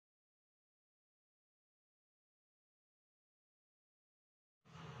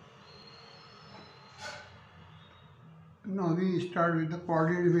Now we start with the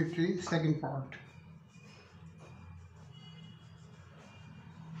coordinate geometry second part.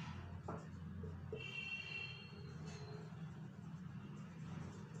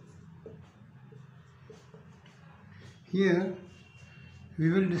 Here we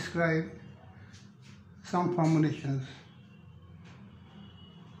will describe some formulations.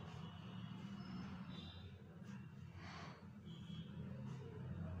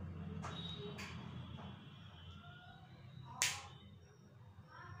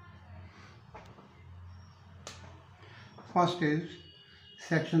 First is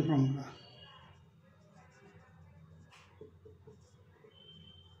section formula.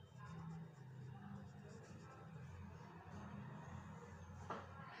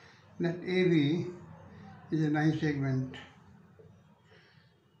 Let AB is a line segment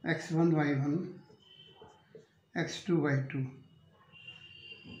x1, y1, x2, y2.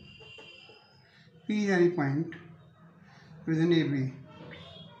 P is any point within AB,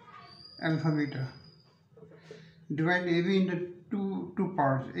 alpha, beta. Divide AB into two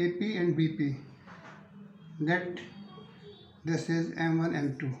parts, AP and BP. Let this is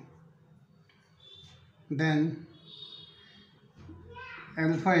M1, M2. Then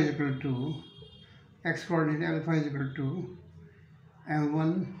alpha is equal to x coordinate alpha is equal to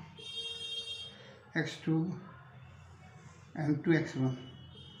M1, x2, M2, x1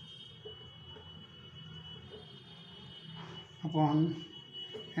 upon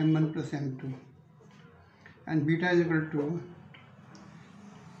M1 plus M2, and beta is equal to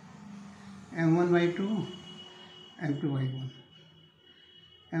M1 y2, M2 y1,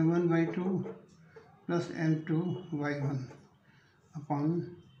 M1 y2 plus M2 y1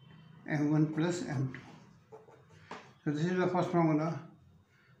 upon M1 plus M2. So this is the first formula,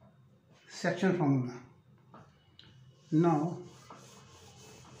 section formula. Now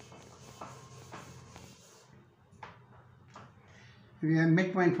we have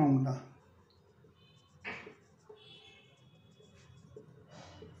midpoint formula.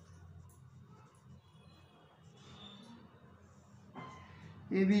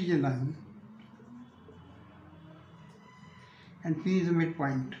 AB is a line and P is a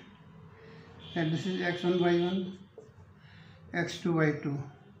midpoint, and this is x1, y1, x2, y2,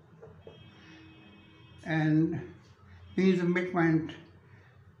 and P is a midpoint,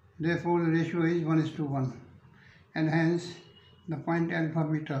 therefore the ratio is 1:1, and hence the point alpha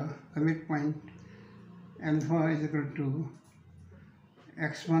beta, the midpoint alpha is equal to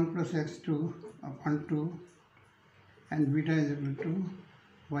x1 plus x2 upon 2, and beta is equal to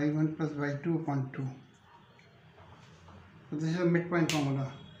y1 plus y2 upon 2. So this is a midpoint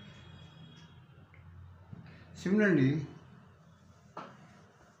formula. Similarly,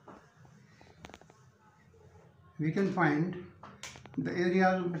 we can find the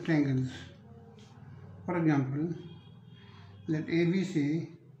areas of the triangles. For example, let ABC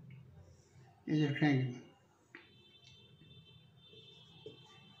is a triangle.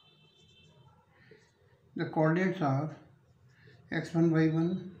 The coordinates are x1,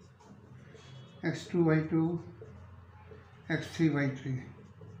 y1, x2, y2, x3, y3.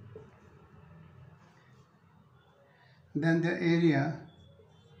 Then the area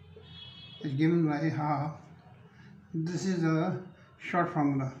is given by half. This is a short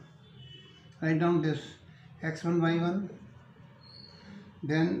formula. Write down this x1, y1,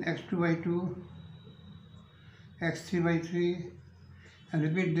 then x2, y2, x3, y3, and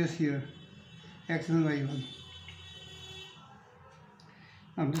repeat this here, x1, y1.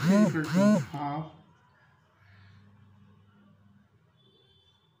 Now this is equal to half.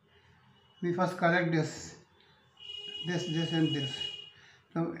 We first correct this and this.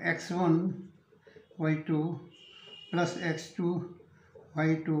 So x1, y2 plus x2,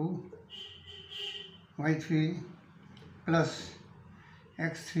 y2, y3 plus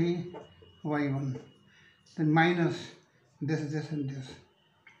x3, y1. Then minus this and this.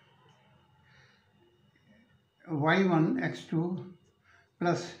 y1, x2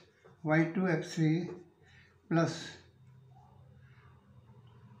 plus y2, x3 plus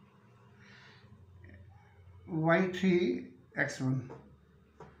y3, x1.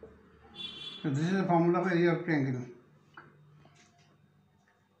 So this is the formula of area of triangle.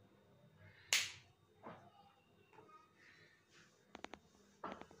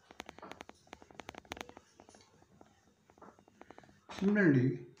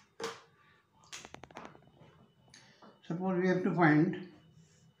 Similarly, suppose we have to find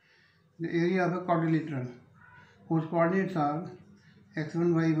the area of a quadrilateral whose coordinates are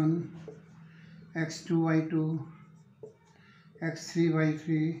x1, y1, x2, y2, x3,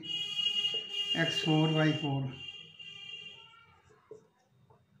 y3, x4, y4.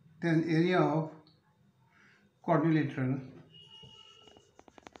 Then area of quadrilateral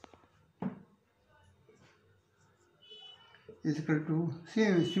is equal to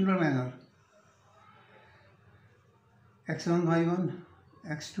similar manner x1 y1,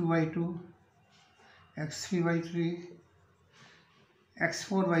 x2 y2, x3 y3,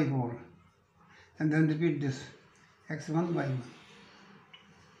 x4 y4, and then repeat this x1 y1.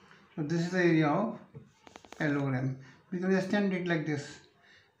 So this is the area of parallelogram. We can extend it like this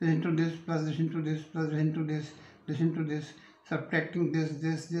into this plus this into this plus this into this into this, subtracting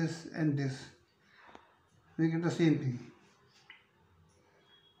this and this. We get the same thing.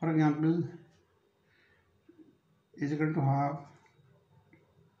 For example, is equal to half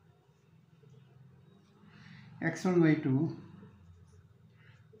x1 y2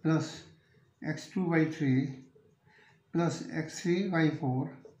 plus x2 y3 plus x3 y4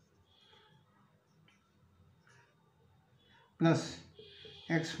 plus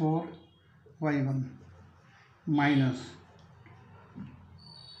x4 y1 minus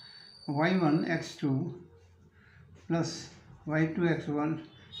y1 x2 plus y2 x1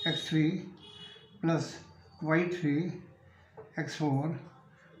 x3 plus y3 x4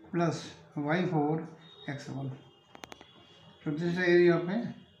 plus y4 x1. So this is the area of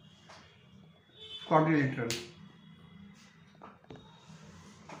a quadrilateral.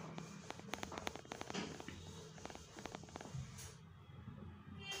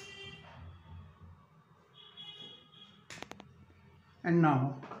 And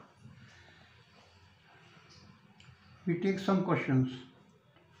now we take some questions.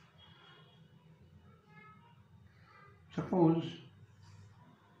 Suppose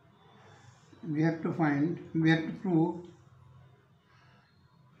we have to prove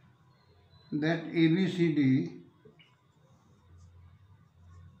that ABCD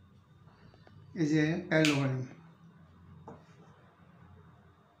is a parallelogram.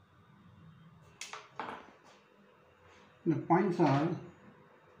 The points are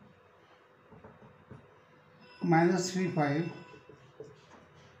 -3 5,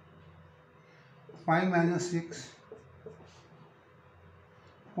 5 6,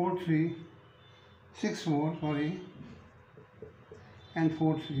 4 3, 6 4 and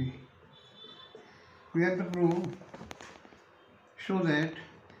 4 3. We have to show that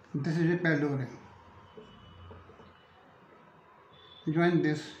this is a parallelogram. Join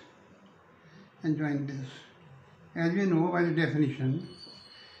this and join this. As we know by the definition,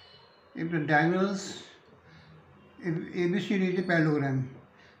 if ABCD is a parallelogram,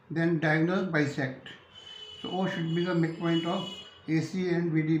 then diagonals bisect. So O should be the midpoint of AC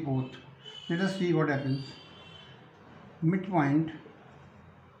and BD both. Let us see what happens. Midpoint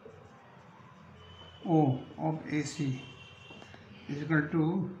O of AC is equal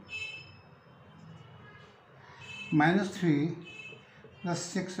to -3 plus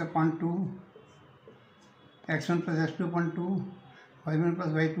 6 upon 2, x1 plus x2 upon 2, y1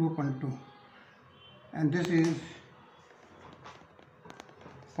 plus y2 upon 2, and this is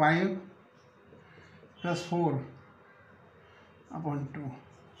 5 plus 4 upon 2.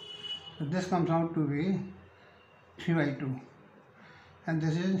 So this comes out to be 3/2, and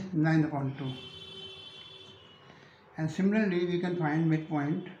this is 9 upon 2. And similarly, we can find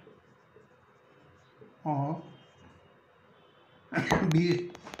midpoint of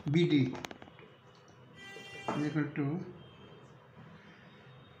BD is equal to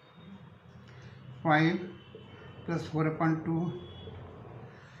 5 plus 4 upon 2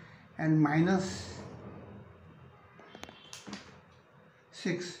 and minus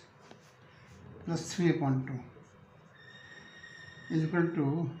 6 plus 3 upon 2 is equal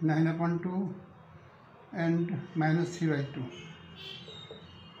to 9 upon 2 and minus 3/2.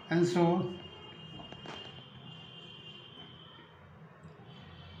 And so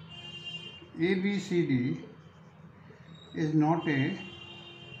ABCD is not a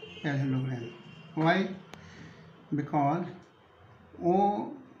parallelogram. Why? Because O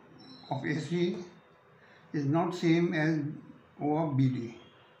of AC is not same as O of BD.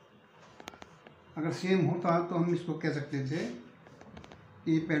 अगर same होता तो हम इसको कह सकते थे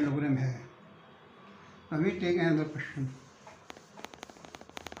ये parallelogram है. Now we take another question.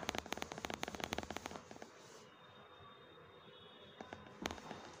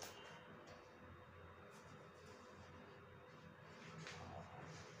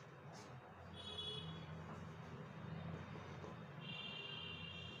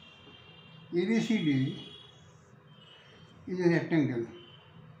 ABCD is a rectangle.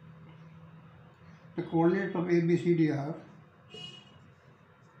 The coordinates of ABCD are,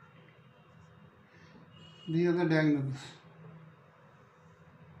 these are the diagonals.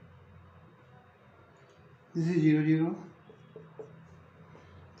 This is 0 0,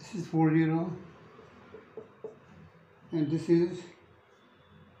 this is 4 0, and this is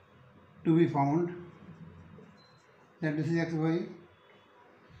to be found, that this is xy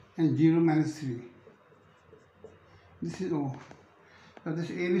and 0 minus 3. This is O. So this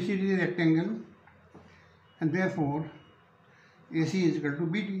ABCD is a rectangle, and therefore AC is equal to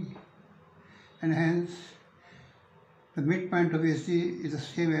BD, and hence the midpoint of AC is the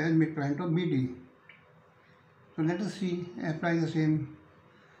same as midpoint of BD. So let us see, apply the same.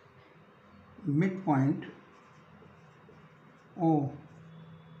 Midpoint O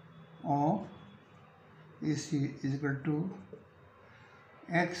of AC is equal to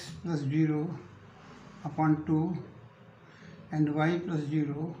x plus 0 upon 2 and y plus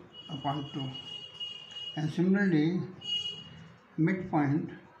 0 upon 2. And similarly,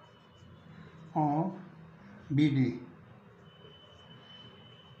 midpoint of BD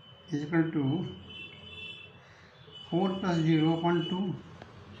is equal to 4 plus 0 upon 2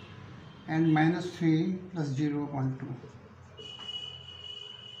 and minus 3 plus 0 upon 2.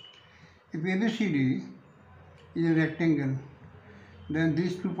 If ABCD is a rectangle, then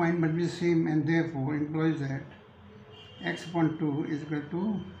these 2 points must be the same, and therefore implies that x upon 2 is equal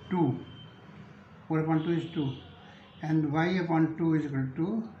to 2. 4 upon 2 is 2, and y upon 2 is equal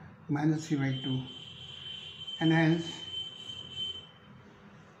to minus 3 by 2, and hence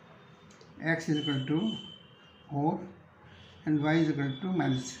x is equal to 4 and y is equal to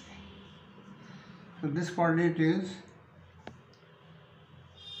minus 3. So this coordinate is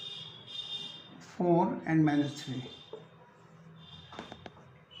 4 and minus 3.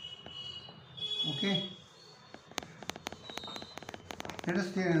 Okay. Let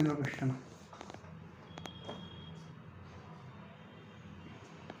us take another question.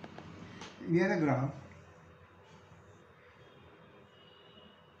 We have a graph.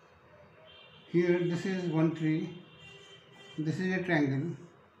 Here this is 1 3. This is a triangle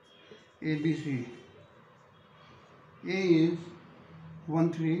ABC. A is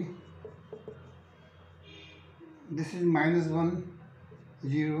 1 3. This is minus 1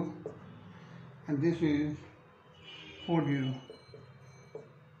 0, and this is 4 0.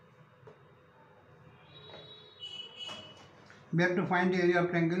 We have to find the area of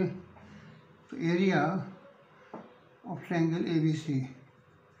triangle. So area of triangle ABC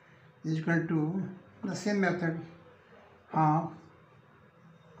is equal to the same method, half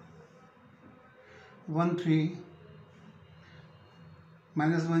 1 3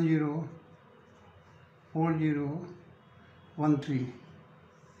 minus 1 0 4 0 1 3.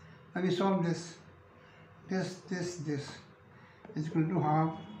 Now we solve this. This is equal to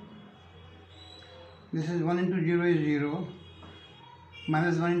half. This is 1 into 0 is 0.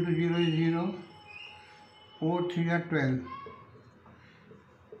 Minus 1 into 0 is 0. 4 3 are 12.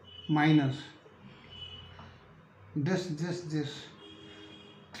 Minus this.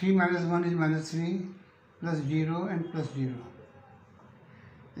 3 minus 1 is minus 3, plus 0 and plus 0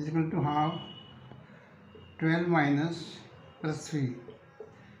 is equal to half 12 minus plus 3,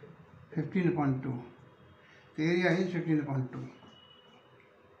 15 upon 2. The area is 15 upon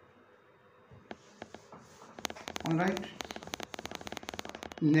 2. Alright.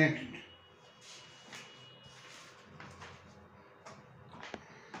 Next.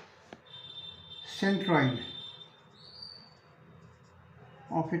 Centroid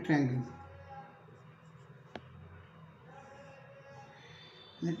of a triangle.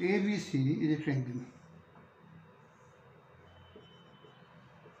 Let ABC is a triangle.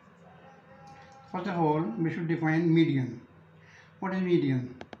 First of all, we should define median. What is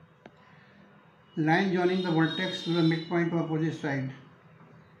median? Line joining the vertex to the midpoint of opposite side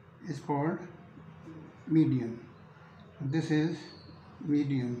is called median. This is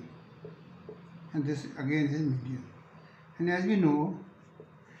median, and this again is median. And as we know,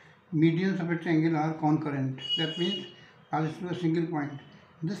 medians of a triangle are concurrent. That means as to a single point.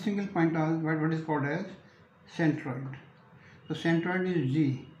 This single point is what is called as centroid. So centroid is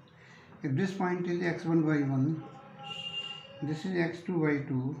G. If this point is x1 y1, this is x2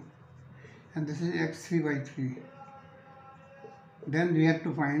 y2, and this is x3 y3, then we have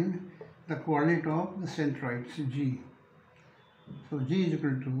to find the coordinate of the centroids G. So G is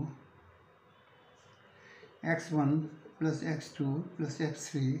equal to x1 plus x2 plus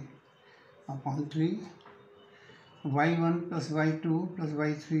x3 upon 3, y1 plus y2 plus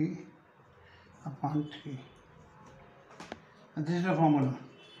y3 upon 3. And this is the formula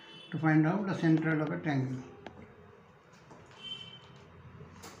to find out the centroid of a triangle.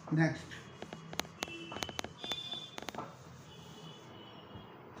 Next.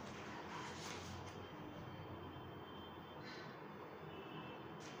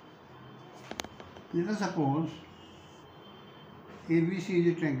 Let us suppose ABC is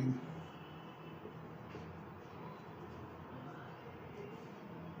a triangle.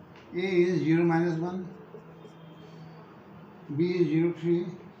 A is 0 minus 1, B is 0, 3,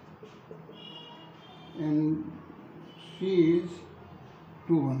 and C is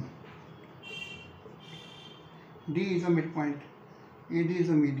 2, 1. D is the midpoint, AD is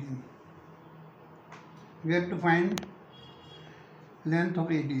the median. We have to find length of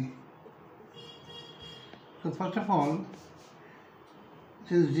AD. So first of all,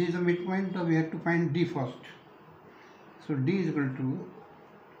 since D is the midpoint, we have to find D first. So D is equal to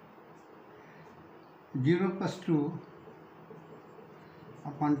 0 plus 2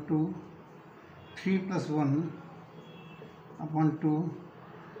 upon 2, 3 plus 1 upon 2,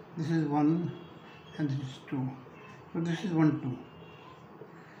 this is 1 and this is 2. So this is 1, 2.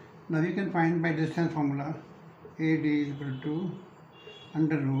 Now we can find by distance formula AD is equal to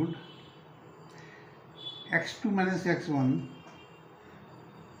under root x2 minus x1,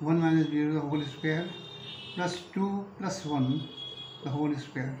 1 minus 0 the whole square, plus 2 plus 1 the whole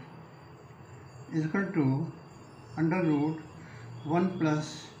square is equal to under root 1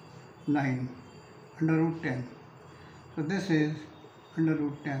 plus 9 under root 10. So this is under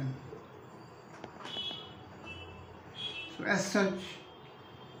root 10. So as such,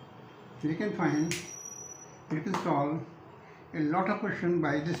 we can solve a lot of questions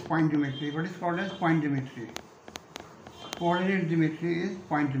by this point geometry. What is called as point geometry. Coordinate geometry is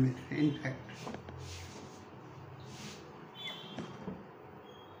point geometry in fact.